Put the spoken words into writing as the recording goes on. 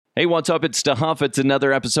Hey, what's up? It's DeHuff. It's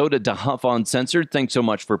another episode of DeHuff Uncensored. Thanks so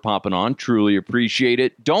much for popping on. Truly appreciate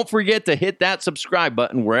it. Don't forget to hit that subscribe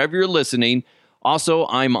button wherever you're listening. Also,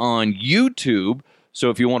 I'm on YouTube. So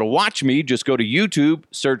if you want to watch me, just go to YouTube,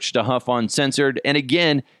 search DeHuff Uncensored, and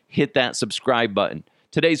again, hit that subscribe button.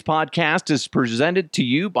 Today's podcast is presented to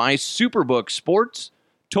you by Superbook Sports,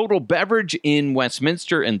 Total Beverage in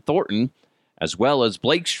Westminster and Thornton, as well as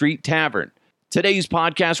Blake Street Tavern. Today's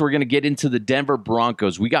podcast, we're going to get into the Denver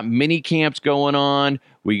Broncos. We got mini camps going on.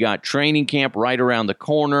 We got training camp right around the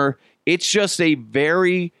corner. It's just a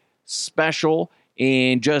very special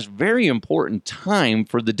and just very important time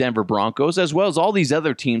for the Denver Broncos, as well as all these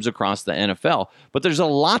other teams across the NFL. But there's a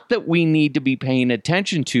lot that we need to be paying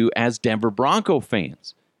attention to as Denver Bronco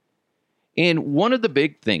fans. And one of the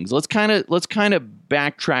big things, let's kind of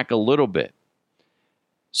backtrack a little bit.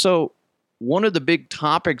 So, one of the big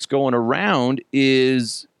topics going around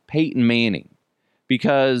is Peyton Manning,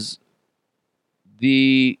 because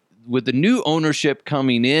with the new ownership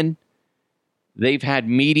coming in, they've had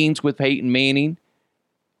meetings with Peyton Manning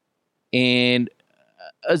and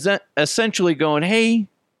essentially going, hey,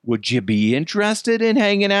 would you be interested in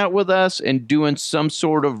hanging out with us and doing some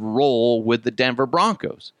sort of role with the Denver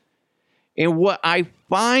Broncos? And what I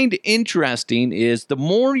find interesting is the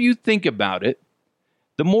more you think about it,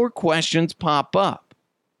 the more questions pop up.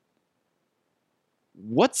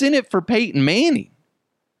 What's in it for Peyton Manning?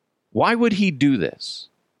 Why would he do this?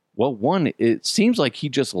 Well, one, it seems like he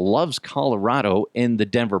just loves Colorado and the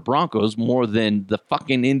Denver Broncos more than the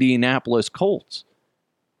fucking Indianapolis Colts.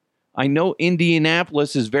 I know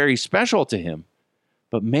Indianapolis is very special to him,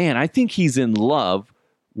 but man, I think he's in love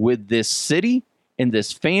with this city and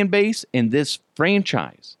this fan base and this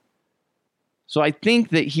franchise. So I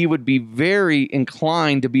think that he would be very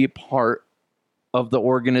inclined to be a part of the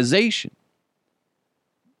organization.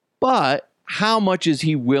 But how much is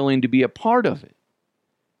he willing to be a part of it?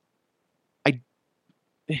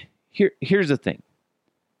 Here's the thing.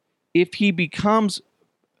 If he's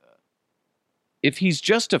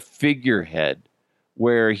just a figurehead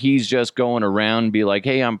where he's just going around and be like,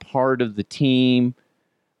 hey, I'm part of the team.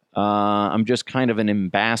 I'm just kind of an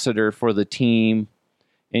ambassador for the team,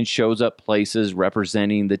 and shows up places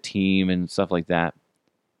representing the team and stuff like that,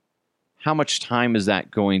 how much time is that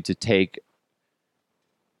going to take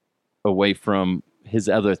away from his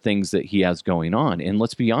other things that he has going on? And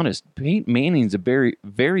let's be honest, Peyton Manning's a very,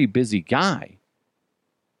 very busy guy.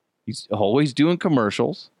 He's always doing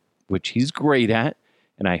commercials, which he's great at,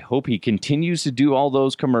 and I hope he continues to do all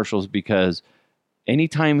those commercials, because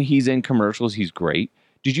anytime he's in commercials, he's great.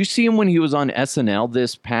 Did you see him when he was on SNL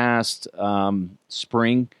this past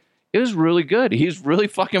spring? It was really good. He's really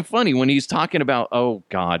fucking funny when he's talking about, oh,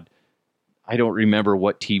 God, I don't remember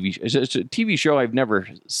what TV show. It's a TV show I've never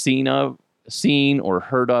seen or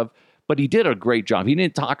heard of, but he did a great job. He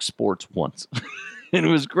didn't talk sports once, and it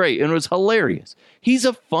was great, and it was hilarious. He's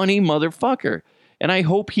a funny motherfucker, and I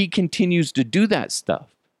hope he continues to do that stuff.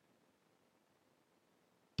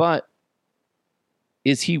 But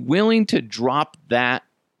is he willing to drop that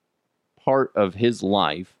part of his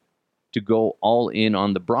life to go all in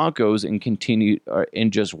on the Broncos and continue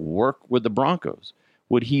and just work with the Broncos?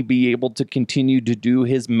 Would he be able to continue to do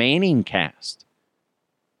his Manning cast?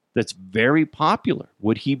 That's very popular.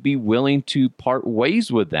 Would he be willing to part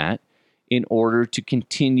ways with that in order to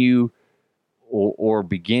continue or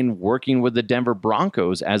begin working with the Denver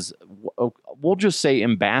Broncos as, we'll just say,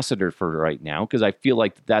 ambassador for right now, because I feel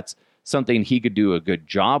like that's something he could do a good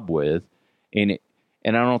job with, and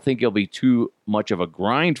I don't think it'll be too much of a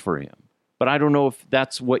grind for him. But I don't know if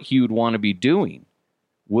that's what he would want to be doing.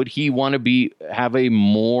 Would he want to have a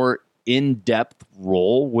more in-depth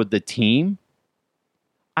role with the team?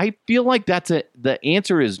 I feel like the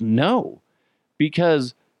answer is no,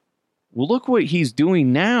 because look what he's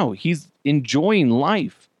doing now. He's enjoying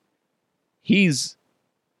life. He's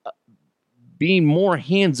being more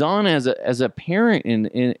hands-on as a parent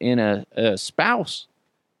and a spouse.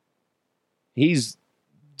 He's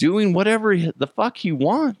doing whatever the fuck he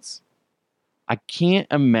wants. I can't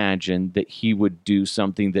imagine that he would do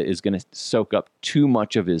something that is going to soak up too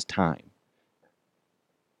much of his time.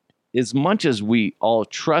 As much as we all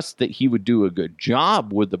trust that he would do a good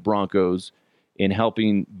job with the Broncos in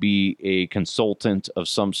helping be a consultant of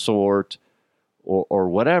some sort or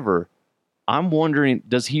whatever, I'm wondering,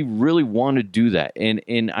 does he really want to do that?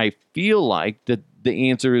 And I feel like that the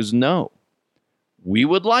answer is no. We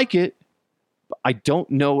would like it, but I don't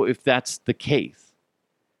know if that's the case.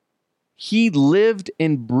 He lived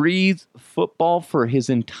and breathed football for his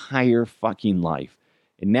entire fucking life.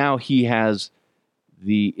 And now he has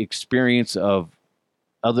the experience of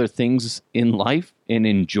other things in life and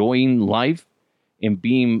enjoying life and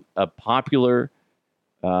being a popular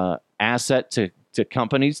asset to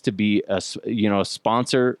companies, to be a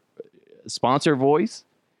sponsor voice.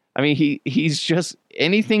 I mean, he's just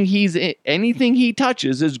anything he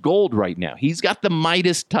touches is gold right now. He's got the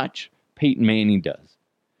Midas touch. Peyton Manning does.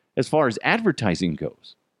 As far as advertising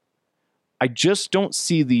goes, I just don't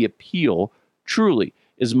see the appeal truly.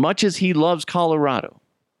 As much as he loves Colorado,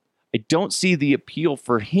 I don't see the appeal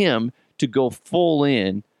for him to go full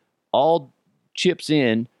in, all chips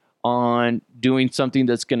in on doing something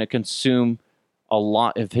that's going to consume a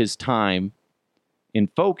lot of his time in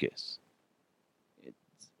focus.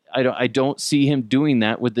 I don't see him doing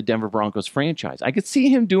that with the Denver Broncos franchise. I could see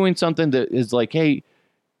him doing something that is like, hey,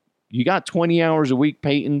 you got 20 hours a week,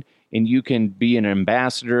 Peyton, and you can be an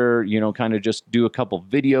ambassador, kind of just do a couple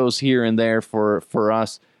videos here and there for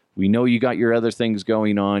us. We know you got your other things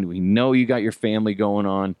going on. We know you got your family going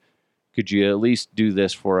on. Could you at least do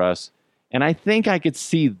this for us? And I think I could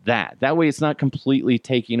see that. That way it's not completely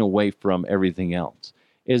taking away from everything else.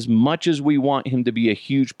 As much as we want him to be a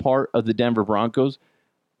huge part of the Denver Broncos,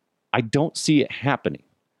 I don't see it happening.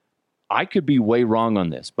 I could be way wrong on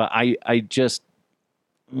this, but I just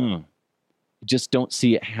don't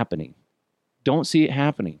see it happening. Don't see it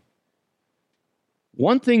happening.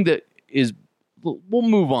 One thing that is, we'll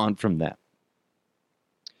move on from that,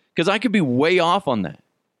 because I could be way off on that.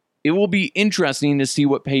 It will be interesting to see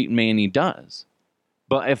what Peyton Manning does.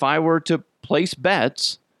 But if I were to place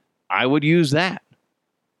bets, I would use that.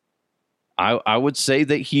 I would say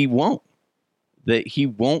that he won't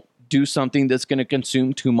do something that's going to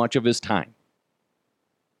consume too much of his time.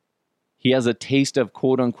 He has a taste of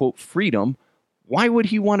quote-unquote freedom. Why would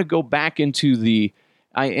he want to go back into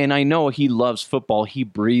and I know he loves football. He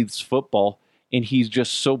breathes football, and he's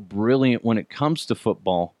just so brilliant when it comes to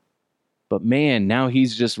football. But man, now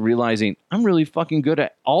he's just realizing, I'm really fucking good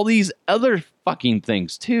at all these other fucking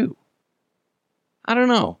things too. I don't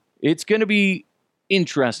know. It's going to be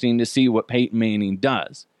interesting to see what Peyton Manning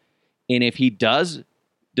does. And if he does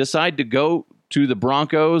decide to go to the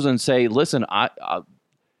Broncos and say, listen, I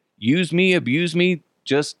use me, abuse me,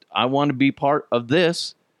 just I want to be part of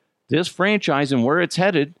this franchise and where it's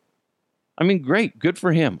headed. I mean, great, good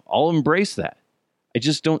for him. I'll embrace that. I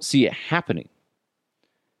just don't see it happening.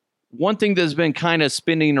 One thing that's been kind of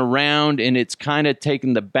spinning around, and it's kind of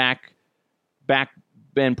taken the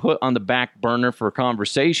been put on the back burner for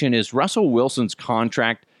conversation, is Russell Wilson's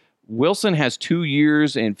contract. Wilson has 2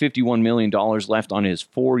 years and $51 million left on his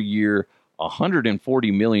 4-year,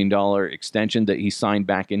 $140 million extension that he signed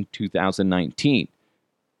back in 2019.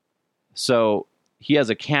 So he has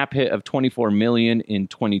a cap hit of $24 million in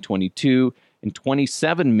 2022 and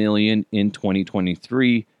 $27 million in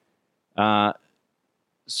 2023. But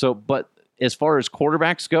as far as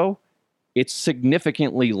quarterbacks go, it's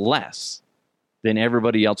significantly less than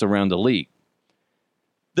everybody else around the league.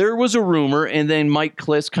 There was a rumor, and then Mike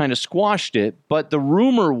Kliss kind of squashed it, but the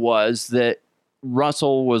rumor was that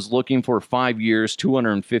Russell was looking for 5 years,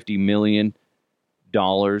 $250 million,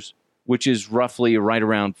 which is roughly right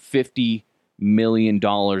around $50 million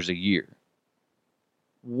a year.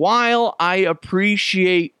 While I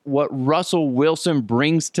appreciate what Russell Wilson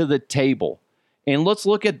brings to the table, and let's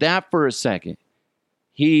look at that for a second.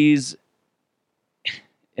 He's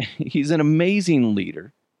an amazing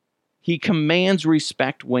leader. He commands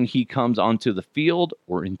respect when he comes onto the field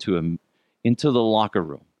or into the locker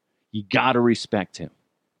room. You got to respect him.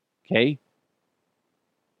 Okay?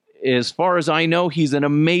 As far as I know, he's an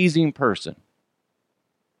amazing person.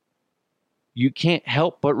 You can't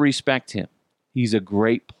help but respect him. He's a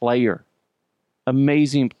great player.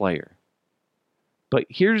 Amazing player. But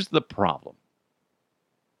here's the problem.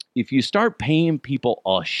 If you start paying people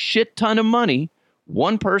a shit ton of money,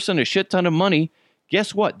 one person a shit ton of money,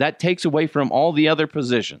 guess what? That takes away from all the other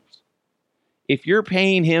positions. If you're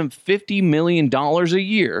paying him $50 million a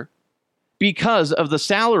year because of the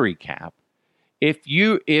salary cap, if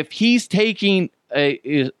he's taking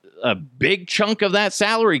a big chunk of that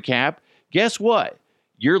salary cap, guess what?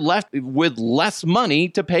 You're left with less money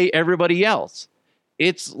to pay everybody else.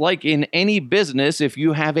 It's like in any business, if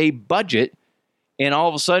you have a budget and all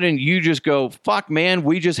of a sudden you just go, fuck, man,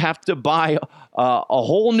 we just have to buy a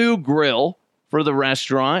whole new grill for the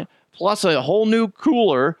restaurant, plus a whole new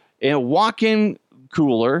cooler and a walk-in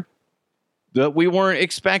cooler that we weren't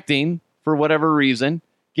expecting for whatever reason.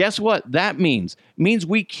 Guess what that means? It means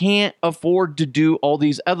we can't afford to do all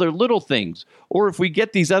these other little things. Or if we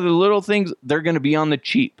get these other little things, they're going to be on the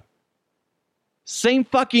cheap. Same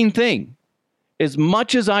fucking thing. As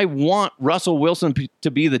much as I want Russell Wilson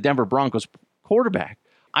to be the Denver Broncos quarterback,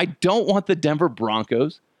 I don't want the Denver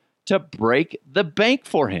Broncos to break the bank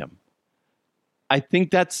for him. I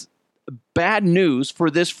think that's bad news for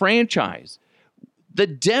this franchise. The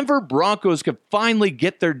Denver Broncos could finally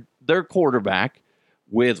get their quarterback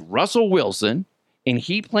with Russell Wilson, and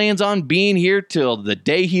he plans on being here till the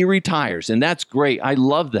day he retires, and that's great. I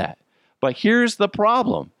love that. But here's the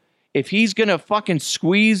problem. If he's going to fucking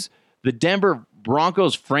squeeze the Denver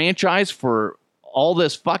Broncos franchise for all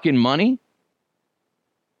this fucking money,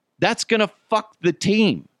 that's going to fuck the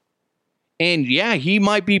team. And yeah, he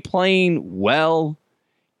might be playing well.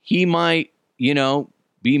 He might,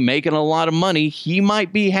 be making a lot of money. He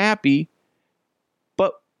might be happy.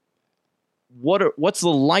 But what's the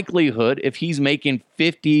likelihood if he's making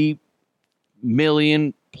 50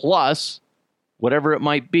 million plus, whatever it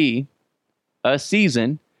might be, a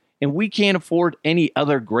season, and we can't afford any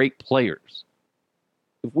other great players?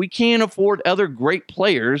 If we can't afford other great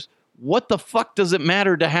players, what the fuck does it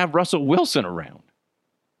matter to have Russell Wilson around?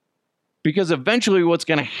 Because eventually what's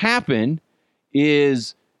going to happen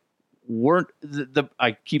is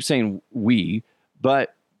I keep saying we,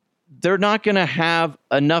 but they're not going to have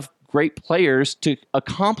enough great players to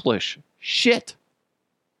accomplish shit.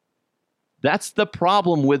 That's the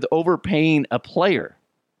problem with overpaying a player.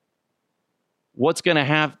 What's going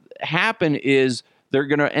to happen is they're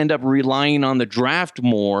going to end up relying on the draft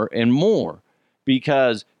more and more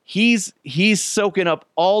because he's soaking up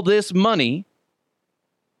all this money,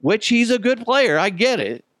 which he's a good player. I get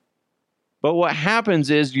it. But what happens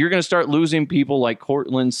is you're going to start losing people like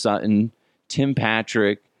Cortland Sutton, Tim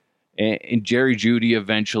Patrick, and Jerry Jeudy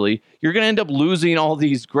eventually. You're going to end up losing all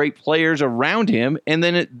these great players around him. And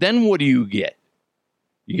then what do you get?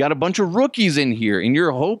 You got a bunch of rookies in here, and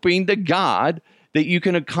you're hoping to God that you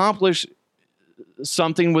can accomplish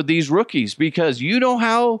something with these rookies because you know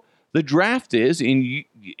how the draft is, and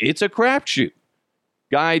it's a crapshoot.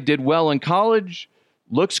 Guy did well in college,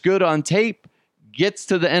 looks good on tape, gets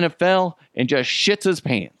to the NFL, and just shits his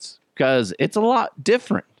pants because it's a lot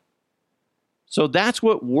different. So that's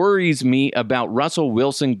what worries me about Russell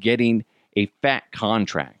Wilson getting a fat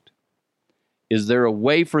contract. Is there a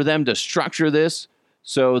way for them to structure this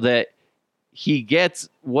so that he gets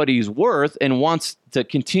what he's worth and wants to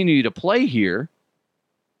continue to play here,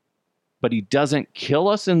 but he doesn't kill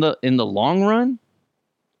us in the long run?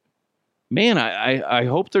 Man, I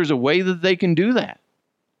hope there's a way that they can do that.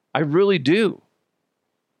 I really do.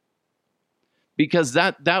 Because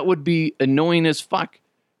that would be annoying as fuck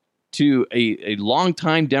to a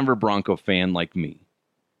longtime Denver Bronco fan like me.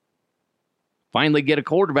 Finally get a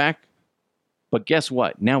quarterback, but guess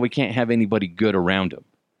what? Now we can't have anybody good around him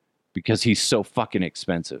because he's so fucking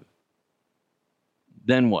expensive.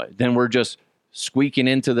 Then what? Then we're just squeaking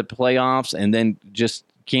into the playoffs and then just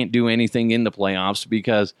can't do anything in the playoffs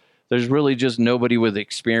because there's really just nobody with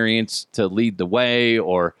experience to lead the way,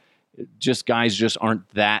 or just guys just aren't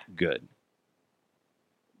that good.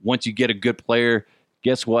 Once you get a good player,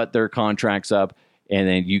 guess what? Their contract's up, and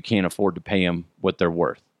then you can't afford to pay them what they're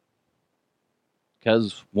worth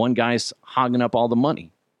because one guy's hogging up all the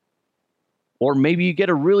money. Or maybe you get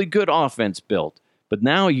a really good offense built, but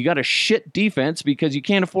now you got a shit defense because you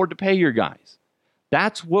can't afford to pay your guys.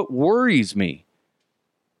 That's what worries me.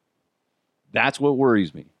 That's what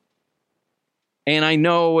worries me. And I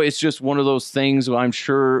know it's just one of those things I'm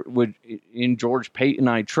sure in George Payton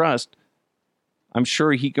I trust. I'm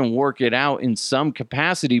sure he can work it out in some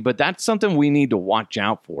capacity, but that's something we need to watch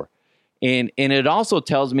out for. And it also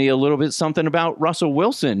tells me a little bit something about Russell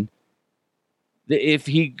Wilson. If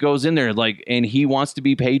he goes in there and he wants to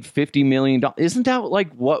be paid $50 million, isn't that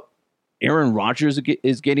like what Aaron Rodgers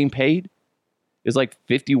is getting paid? Is like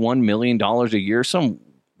 $51 million a year, some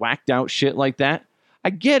whacked out shit like that. I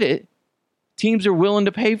get it. Teams are willing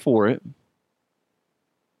to pay for it.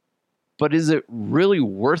 But is it really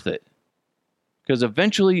worth it? Because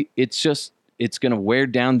eventually it's going to wear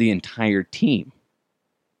down the entire team.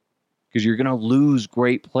 Because you're going to lose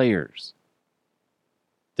great players.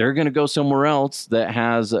 They're going to go somewhere else that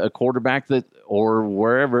has a quarterback or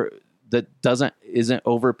wherever that isn't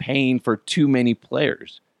overpaying for too many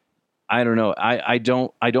players. I don't know. I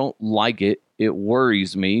don't like it. It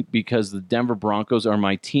worries me because the Denver Broncos are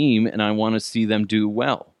my team and I want to see them do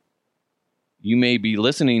well. You may be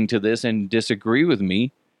listening to this and disagree with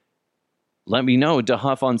me. Let me know,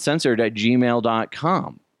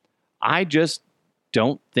 dehuffuncensored@gmail.com. I just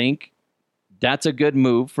don't think that's a good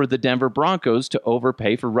move for the Denver Broncos to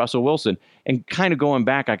overpay for Russell Wilson. And kind of going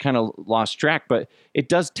back, I kind of lost track, but it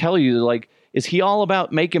does tell you, is he all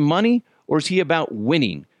about making money or is he about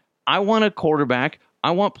winning? I want a quarterback.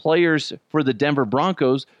 I want players for the Denver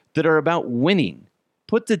Broncos that are about winning.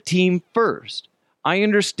 Put the team first. I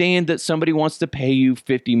understand that somebody wants to pay you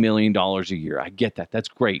 $50 million a year. I get that. That's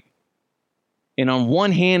great. And on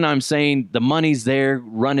one hand, I'm saying the money's there,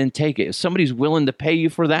 run and take it. If somebody's willing to pay you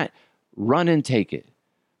for that, run and take it.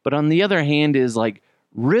 But on the other hand is like,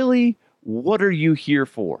 really, what are you here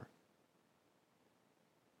for?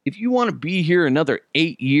 If you want to be here another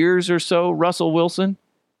 8 years or so, Russell Wilson,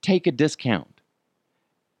 take a discount.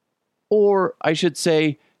 Or I should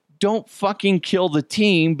say, don't fucking kill the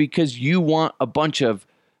team because you want a bunch of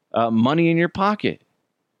money in your pocket.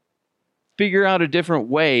 Figure out a different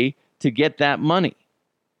way to get that money.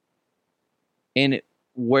 And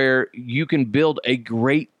where you can build a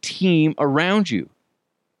great team around you.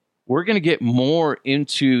 We're going to get more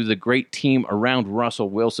into the great team around Russell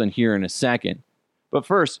Wilson here in a second. But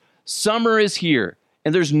first, summer is here,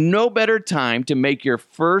 and there's no better time to make your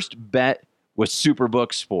first bet with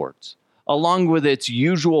Superbook Sports. Along with its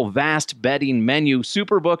usual vast betting menu,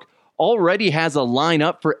 Superbook already has a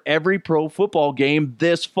lineup for every pro football game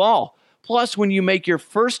this fall. Plus, when you make your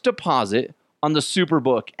first deposit on the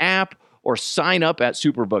Superbook app or sign up at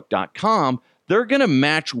superbook.com, they're going to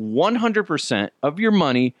match 100% of your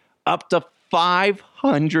money up to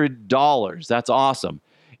 $500. That's awesome.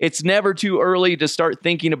 It's never too early to start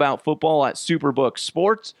thinking about football at Superbook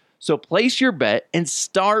Sports, so place your bet and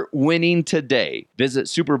start winning today. Visit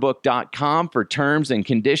superbook.com for terms and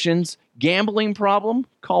conditions. Gambling problem?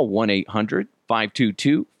 Call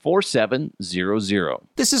 1-800-522-4700.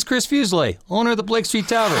 This is Chris Fuselier, owner of the Blake Street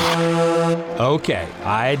Tavern. Okay,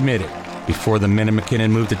 I admit it. Before the men in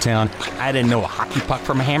McKinnon moved to town, I didn't know a hockey puck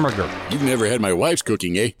from a hamburger. You've never had my wife's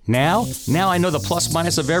cooking, eh? Now I know the plus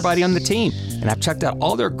minus of everybody on the team, and I've checked out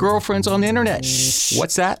all their girlfriends on the internet. Shh.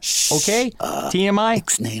 What's that? Okay? TMI?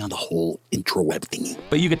 Ixnay on the whole intraweb thingy.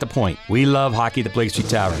 But you get the point. We love hockey at the Blake Street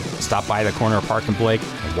Tavern. Stop by the corner of Park and Blake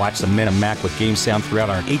and watch the men of Mac with game sound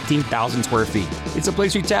throughout our 18,000 square feet. It's the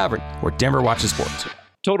Blake Street Tavern, where Denver watches sports.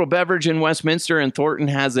 Total Beverage in Westminster and Thornton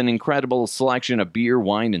has an incredible selection of beer,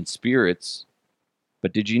 wine, and spirits.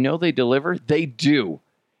 But did you know they deliver? They do.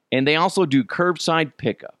 And they also do curbside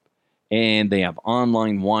pickup. And they have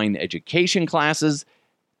online wine education classes.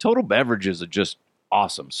 Total Beverages are just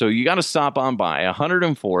awesome. So you got to stop on by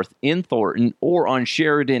 104th in Thornton or on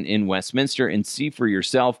Sheridan in Westminster and see for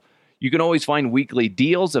yourself. You can always find weekly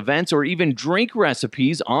deals, events, or even drink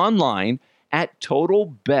recipes online at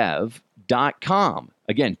totalbev.com.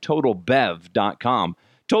 Again, totalbev.com.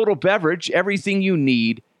 Total Beverage, everything you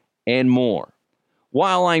need and more.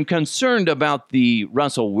 While I'm concerned about the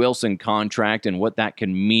Russell Wilson contract and what that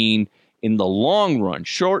can mean in the long run,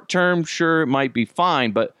 short term, sure, it might be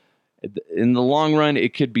fine, but in the long run,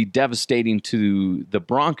 it could be devastating to the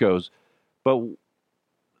Broncos. But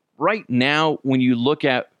right now, when you look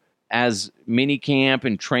at as mini camp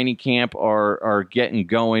and training camp are getting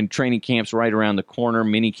going, training camp's right around the corner,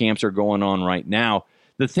 mini camps are going on right now.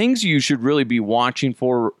 The things you should really be watching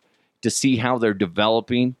for to see how they're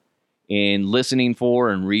developing and listening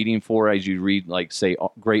for and reading for as you read, like, say,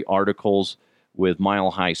 great articles with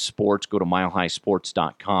Mile High Sports. Go to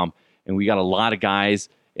milehighsports.com. And we got a lot of guys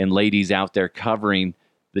and ladies out there covering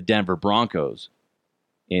the Denver Broncos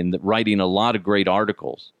and writing a lot of great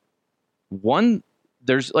articles.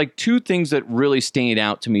 There's like two things that really stand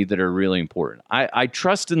out to me that are really important. I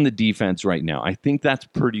trust in the defense right now. I think that's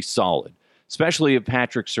pretty solid, especially if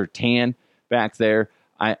Patrick Surtain back there.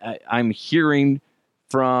 I'm hearing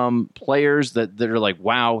from players that are like,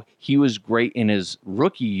 wow, he was great in his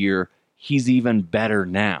rookie year. He's even better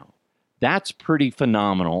now. That's pretty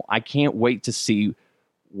phenomenal. I can't wait to see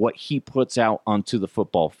what he puts out onto the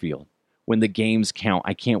football field when the games count.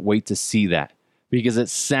 I can't wait to see that because it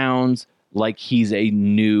sounds like he's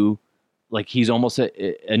almost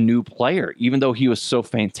a new player, even though he was so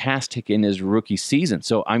fantastic in his rookie season.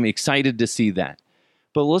 So I'm excited to see that.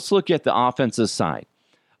 But let's look at the offensive side.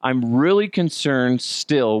 I'm really concerned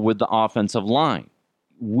still with the offensive line.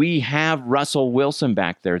 We have Russell Wilson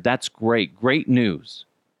back there. That's great. Great news.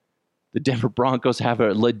 The Denver Broncos have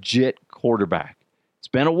a legit quarterback. It's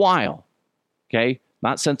been a while, okay?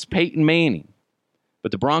 Not since Peyton Manning.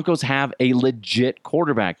 But the Broncos have a legit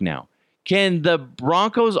quarterback now. Can the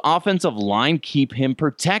Broncos offensive line keep him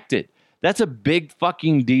protected? That's a big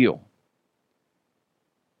fucking deal.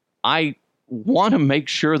 I want to make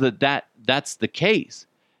sure that's the case.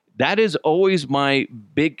 That is always my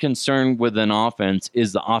big concern with an offense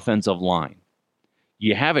is the offensive line.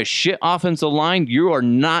 You have a shit offensive line, you are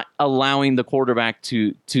not allowing the quarterback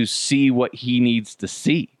to see what he needs to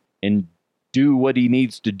see and do what he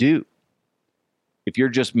needs to do. If you're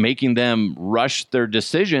just making them rush their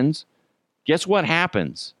decisions, guess what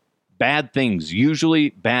happens? Bad things. Usually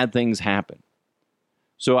bad things happen.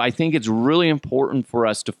 So I think it's really important for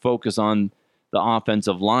us to focus on the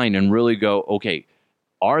offensive line and really go, okay,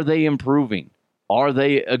 are they improving? Are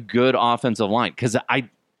they a good offensive line? Because I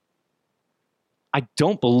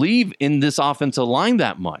don't believe in this offensive line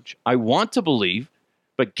that much. I want to believe,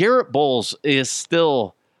 but Garrett Bowles is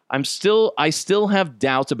still, I still have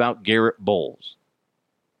doubts about Garrett Bowles.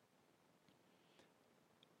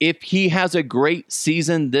 If he has a great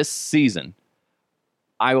season this season,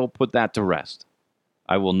 I will put that to rest.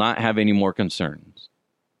 I will not have any more concerns.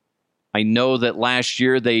 I know that last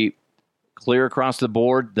year they, clear across the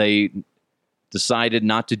board, they decided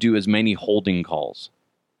not to do as many holding calls.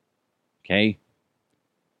 Okay?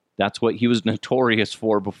 That's what he was notorious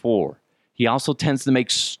for before. He also tends to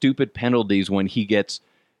make stupid penalties when he gets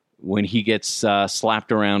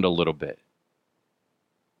slapped around a little bit.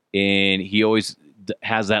 And he always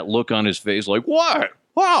has that look on his face like, what?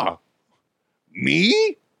 Huh?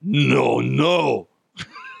 Me? No.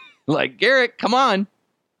 Like, Garrett, come on.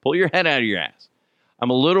 Pull your head out of your ass.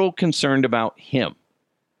 I'm a little concerned about him.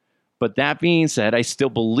 But that being said, I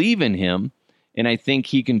still believe in him, and I think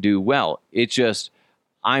he can do well. It's just,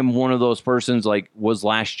 I'm one of those persons like, was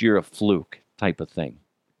last year a fluke type of thing.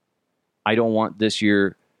 I don't want this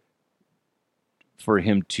year for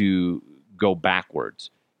him to go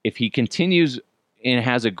backwards. If he continues and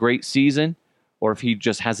has a great season, or if he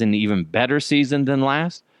just has an even better season than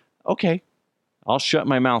last, okay, I'll shut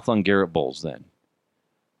my mouth on Garrett Bowles then.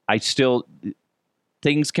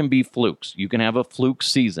 Things can be flukes. You can have a fluke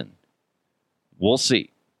season. We'll see.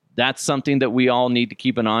 That's something that we all need to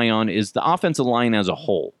keep an eye on, is the offensive line as a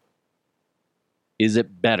whole. Is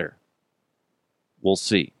it better? We'll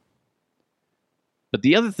see. But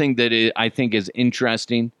the other thing that I think is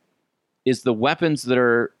interesting is the weapons that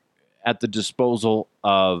are at the disposal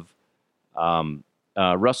of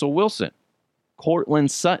Russell Wilson, Cortland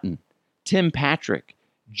Sutton, Tim Patrick,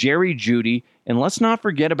 Jerry Jeudy, and let's not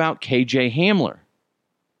forget about KJ Hamler.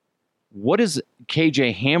 What is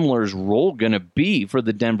KJ Hamler's role going to be for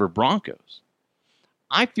the Denver Broncos?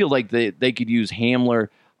 I feel like they could use Hamler.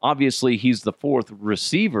 Obviously, he's the fourth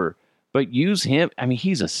receiver, but use him. I mean,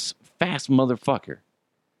 he's a fast motherfucker.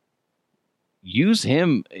 Use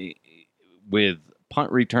him with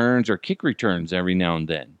punt returns or kick returns every now and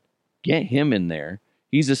then. Get him in there.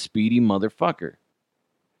 He's a speedy motherfucker.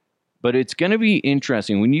 But it's going to be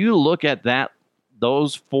interesting. When you look at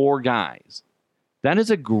those four guys, that is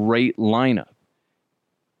a great lineup.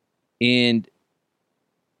 And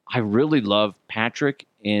I really love Patrick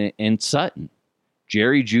and Sutton.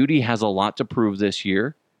 Jerry Jeudy has a lot to prove this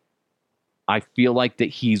year. I feel like that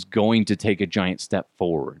he's going to take a giant step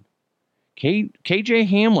forward. KJ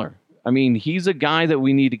Hamler, I mean, he's a guy that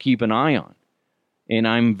we need to keep an eye on. And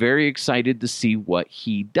I'm very excited to see what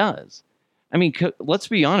he does. I mean, let's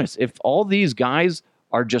be honest. If all these guys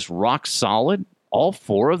are just rock solid, all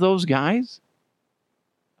four of those guys,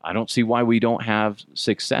 I don't see why we don't have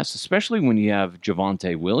success, especially when you have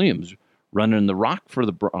Javonte Williams running the rock for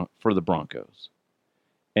the Broncos.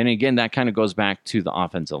 And again, that kind of goes back to the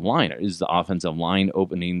offensive line. Is the offensive line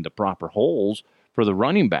opening the proper holes for the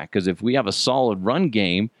running back? Because if we have a solid run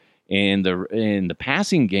game and the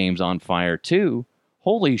passing game's on fire too,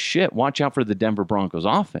 holy shit, watch out for the Denver Broncos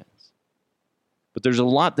offense. But there's a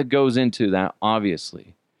lot that goes into that,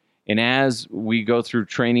 obviously. And as we go through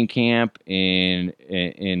training camp and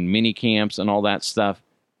mini camps and all that stuff,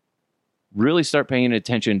 really start paying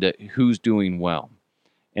attention to who's doing well.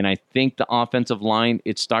 And I think the offensive line,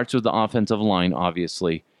 it starts with the offensive line,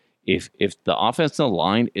 obviously. If the offensive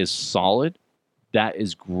line is solid, that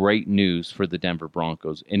is great news for the Denver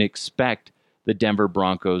Broncos. And expect the Denver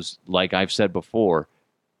Broncos, like I've said before,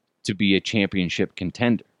 to be a championship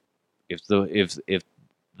contender. If the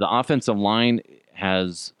offensive line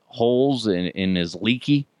has holes and is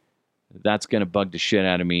leaky, that's going to bug the shit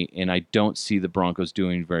out of me. And I don't see the Broncos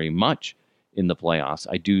doing very much in the playoffs.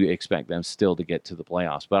 I do expect them still to get to the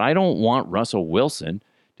playoffs. But I don't want Russell Wilson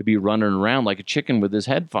to be running around like a chicken with his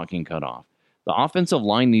head fucking cut off. The offensive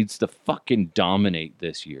line needs to fucking dominate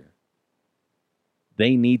this year.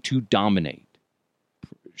 They need to dominate.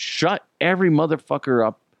 Shut every motherfucker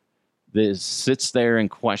up that sits there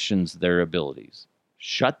and questions their abilities.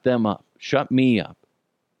 Shut them up. Shut me up.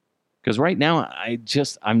 Because right now,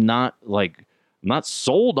 I'm not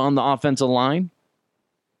sold on the offensive line.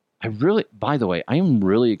 By the way, I am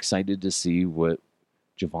really excited to see what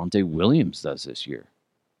Javonte Williams does this year.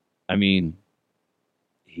 I mean,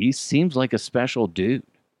 he seems like a special dude.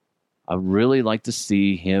 I really like to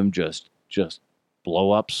see him just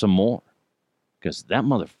blow up some more. Because that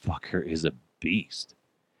motherfucker is a beast.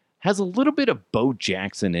 Has a little bit of Bo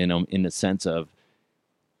Jackson in him in the sense of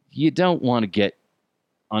you don't want to get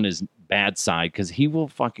on his bad side because he will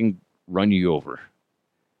fucking run you over.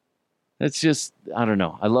 That's just, I don't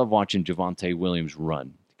know. I love watching Javonte Williams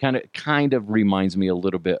run. Kind of reminds me a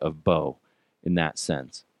little bit of Bo in that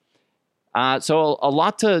sense. So a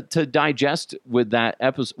lot to digest with that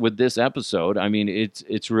with this episode. I mean,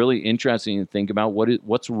 it's really interesting to think about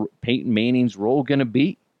what's Peyton Manning's role going to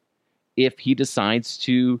be if he decides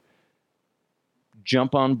to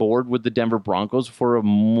jump on board with the Denver Broncos for a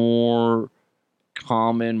more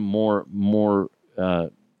common, more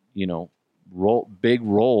big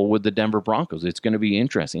role with the Denver Broncos. It's going to be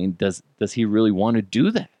interesting. Does he really want to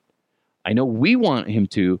do that? I know we want him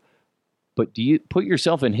to, but do you put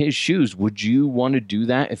yourself in his shoes? Would you want to do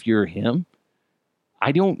that if you're him?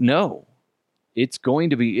 I don't know. It's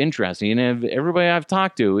going to be interesting. And everybody I've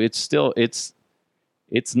talked to, it's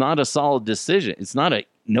not a solid decision. It's not a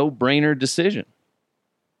no-brainer decision.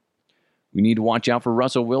 We need to watch out for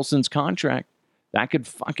Russell Wilson's contract. That could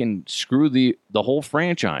fucking screw the whole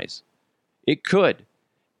franchise. It could.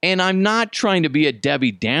 And I'm not trying to be a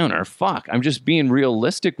Debbie Downer. Fuck. I'm just being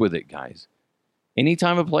realistic with it, guys.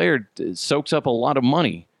 Anytime a player soaks up a lot of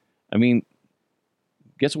money, I mean,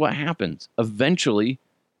 guess what happens? Eventually,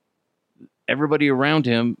 everybody around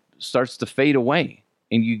him starts to fade away.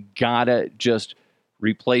 And you gotta just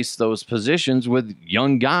replace those positions with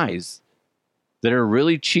young guys that are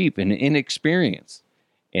really cheap and inexperienced.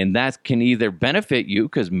 And that can either benefit you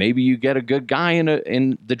because maybe you get a good guy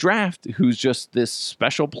in the draft who's just this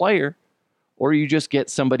special player, or you just get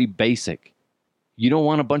somebody basic. You don't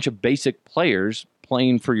want a bunch of basic players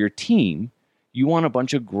playing for your team. You want a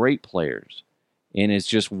bunch of great players. And it's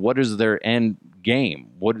just, what is their end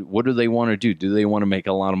game? What do they want to do? Do they want to make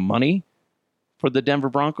a lot of money for the Denver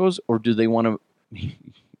Broncos, or do they want to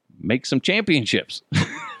make some championships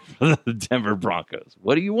for the Denver Broncos?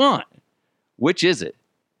 What do you want? Which is it?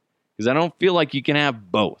 Because I don't feel like you can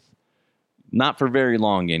have both. Not for very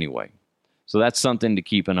long anyway. So that's something to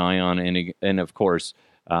keep an eye on. And of course,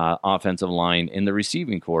 offensive line and the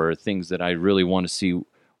receiving core are things that I really want to see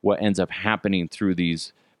what ends up happening through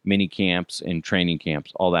these mini camps and training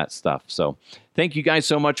camps, all that stuff. So thank you guys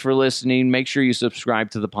so much for listening. Make sure you subscribe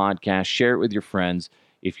to the podcast. Share it with your friends.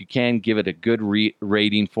 If you can, give it a good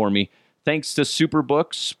rating for me. Thanks to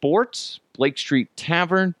Superbook Sports, Blake Street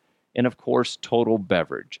Tavern, and of course, Total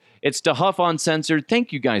Beverage. It's DeHuff Uncensored.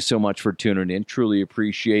 Thank you guys so much for tuning in. Truly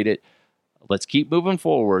appreciate it. Let's keep moving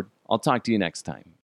forward. I'll talk to you next time.